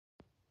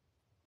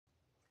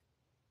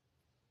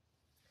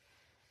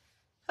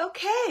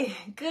Okay,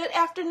 good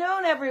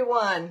afternoon,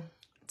 everyone.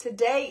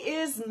 Today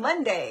is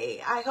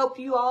Monday. I hope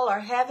you all are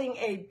having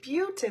a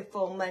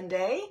beautiful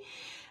Monday.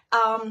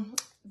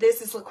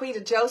 This is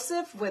LaQuitta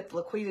Joseph with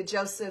LaQuitta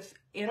Joseph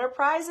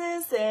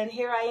Enterprises, and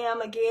here I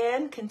am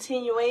again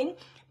continuing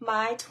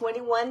my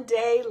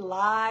 21-day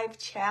live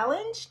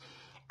challenge.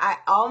 I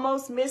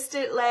almost missed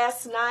it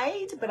last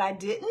night, but I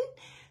didn't.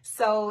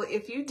 So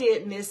if you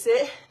did miss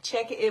it,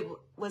 check it. It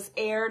was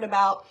aired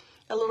about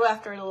a little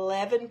after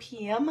 11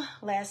 p.m.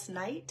 last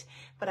night,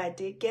 but I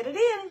did get it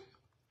in.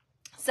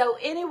 So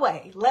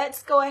anyway,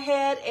 let's go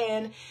ahead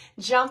and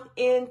jump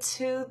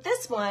into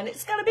this one.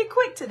 It's going to be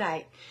quick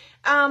tonight.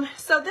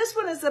 So this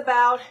one is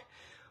about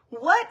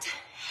what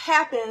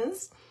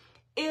happens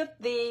if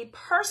the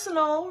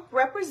personal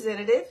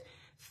representative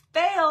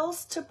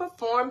fails to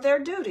perform their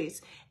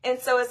duties. And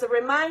so as a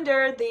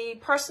reminder, the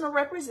personal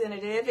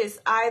representative is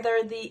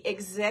either the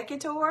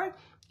executor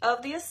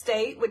of the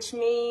estate, which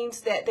means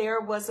that there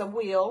was a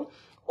will,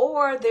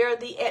 or they're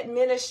the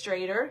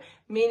administrator,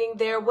 meaning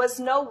there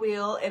was no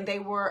will and they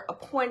were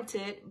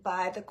appointed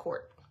by the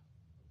court.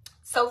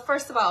 So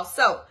first of all,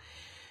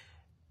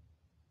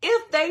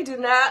 if they do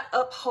not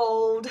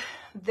uphold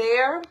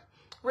their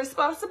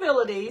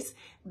responsibilities,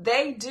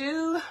 they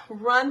do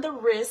run the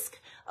risk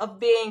of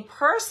being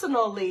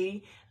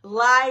personally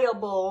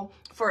liable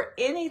for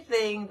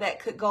anything that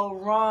could go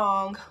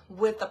wrong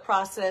with the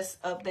process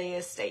of the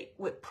estate,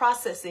 with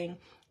processing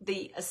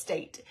the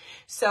estate.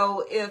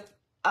 So if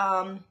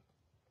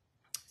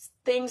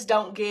things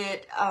don't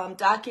get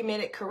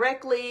documented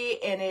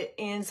correctly and it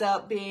ends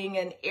up being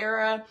an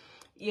error,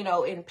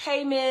 in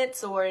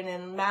payments or in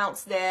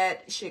amounts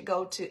that should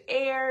go to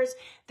heirs,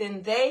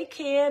 then they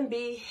can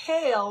be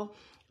held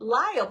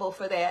liable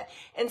for that.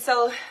 And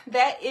so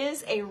that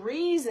is a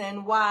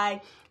reason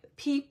why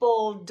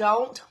people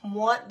don't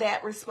want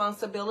that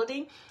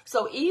responsibility.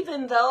 So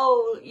even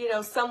though,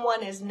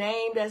 someone is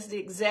named as the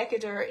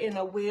executor in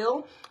a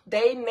will,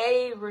 they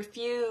may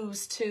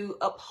refuse to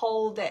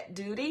uphold that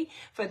duty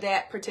for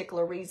that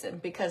particular reason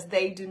because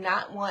they do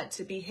not want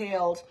to be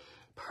held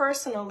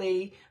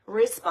personally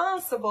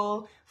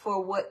responsible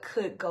for what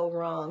could go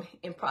wrong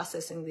in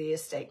processing the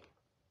estate.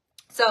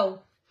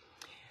 So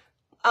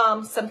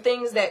some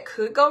things that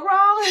could go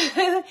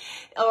wrong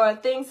or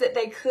things that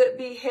they could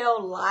be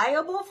held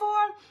liable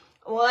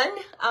for. One,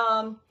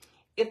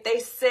 if they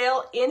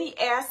sell any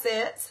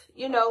assets,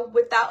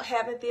 without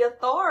having the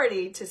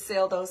authority to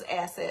sell those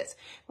assets.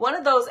 One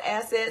of those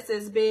assets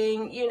is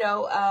being,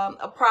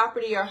 a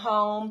property or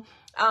home.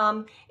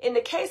 In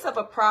the case of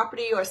a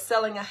property or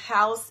selling a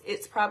house,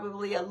 it's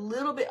probably a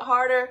little bit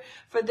harder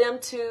for them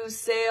to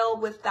sell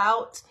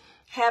without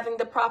having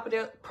the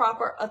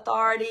proper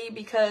authority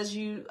because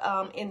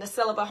in the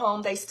sale of a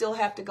home, they still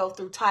have to go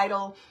through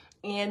title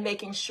and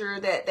making sure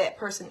that that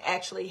person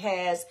actually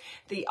has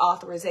the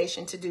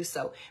authorization to do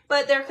so.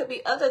 But there could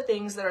be other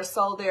things that are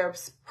sold.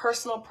 There's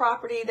personal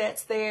property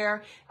that's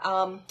there,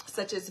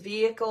 such as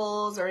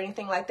vehicles or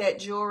anything like that,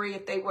 jewelry.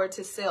 If they were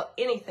to sell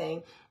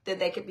anything, then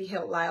they could be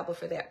held liable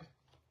for that.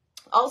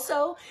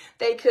 Also,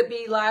 they could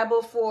be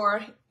liable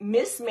for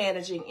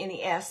mismanaging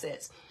any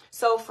assets.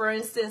 So for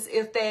instance,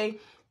 if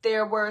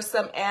there were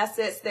some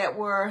assets that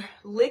were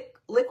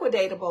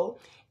liquidatable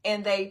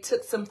and they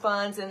took some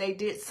funds and they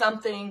did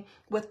something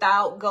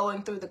without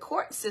going through the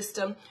court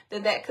system,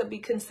 then that could be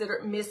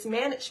considered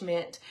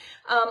mismanagement.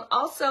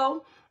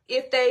 Also,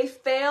 if they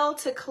fail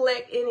to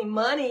collect any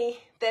money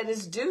that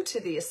is due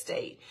to the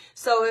estate.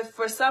 So if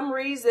for some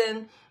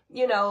reason,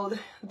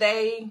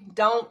 they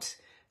don't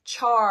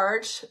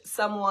charge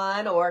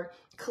someone or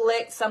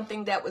collect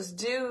something that was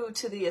due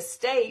to the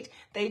estate,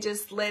 they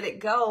just let it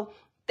go,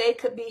 they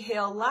could be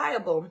held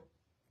liable.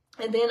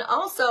 And then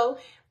also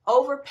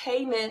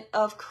overpayment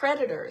of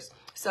creditors.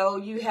 So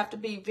you have to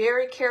be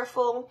very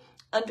careful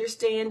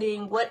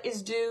understanding what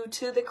is due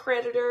to the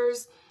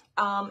creditors,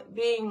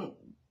 being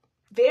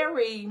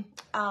very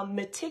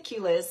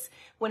meticulous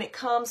when it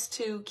comes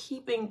to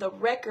keeping the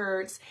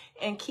records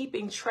and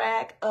keeping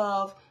track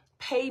of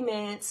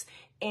payments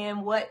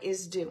and what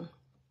is due.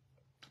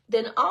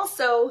 Then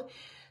also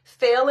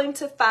failing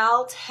to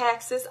file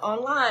taxes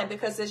online,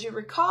 because as you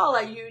recall,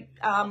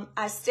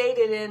 I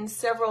stated in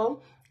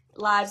several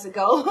lives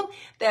ago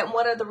that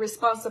one of the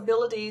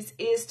responsibilities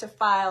is to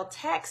file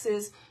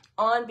taxes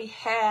on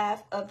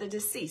behalf of the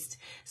deceased.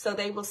 So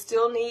they will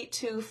still need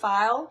to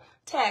file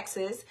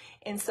taxes.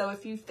 And so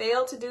if you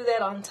fail to do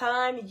that on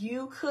time,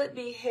 you could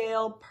be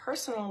held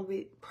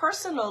personally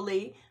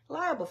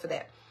liable for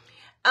that.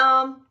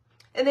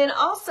 And then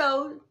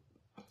also,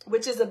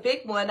 which is a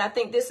big one, I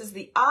think this is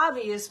the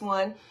obvious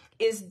one,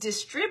 is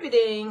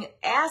distributing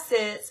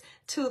assets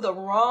to the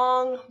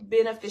wrong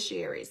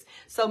beneficiaries.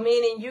 So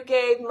meaning you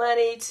gave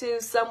money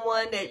to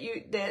someone that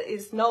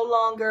is no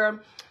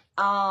longer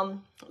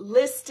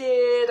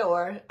listed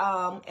or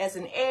as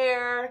an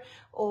heir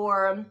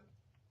or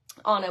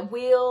on a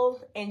will,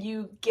 and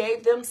you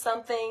gave them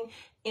something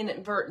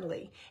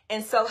inadvertently.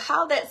 And so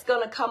how that's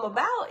going to come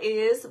about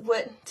is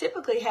what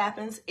typically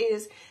happens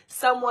is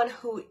someone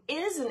who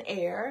is an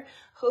heir,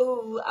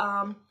 who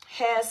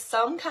has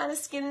some kind of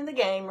skin in the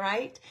game,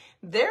 right?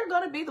 They're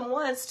going to be the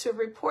ones to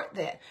report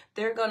that.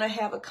 They're going to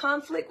have a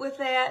conflict with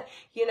that.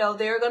 You know,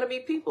 there are going to be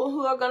people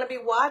who are going to be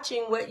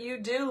watching what you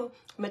do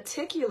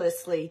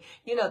meticulously.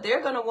 You know,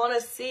 they're going to want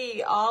to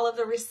see all of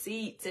the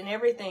receipts and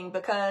everything,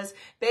 because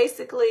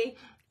basically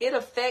it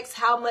affects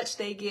how much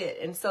they get.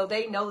 And so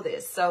they know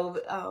this.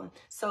 So,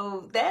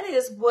 so that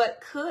is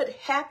what could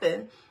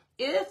happen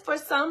if for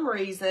some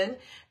reason,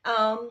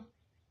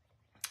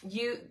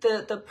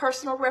 the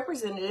personal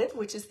representative,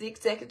 which is the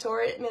executor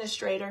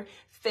administrator,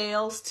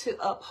 fails to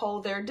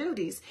uphold their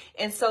duties.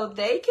 And so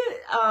they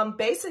can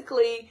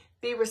basically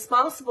be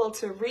responsible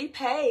to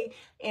repay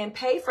and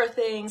pay for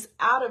things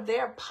out of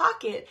their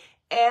pocket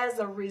as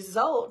a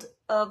result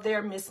of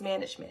their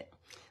mismanagement.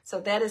 So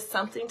that is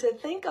something to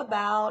think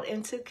about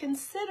and to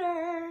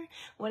consider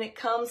when it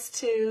comes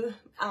to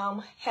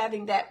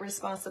having that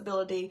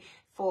responsibility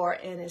for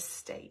an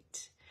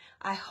estate.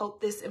 I hope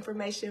this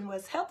information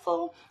was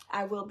helpful.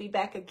 I will be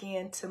back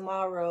again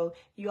tomorrow.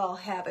 You all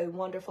have a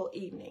wonderful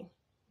evening.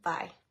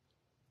 Bye.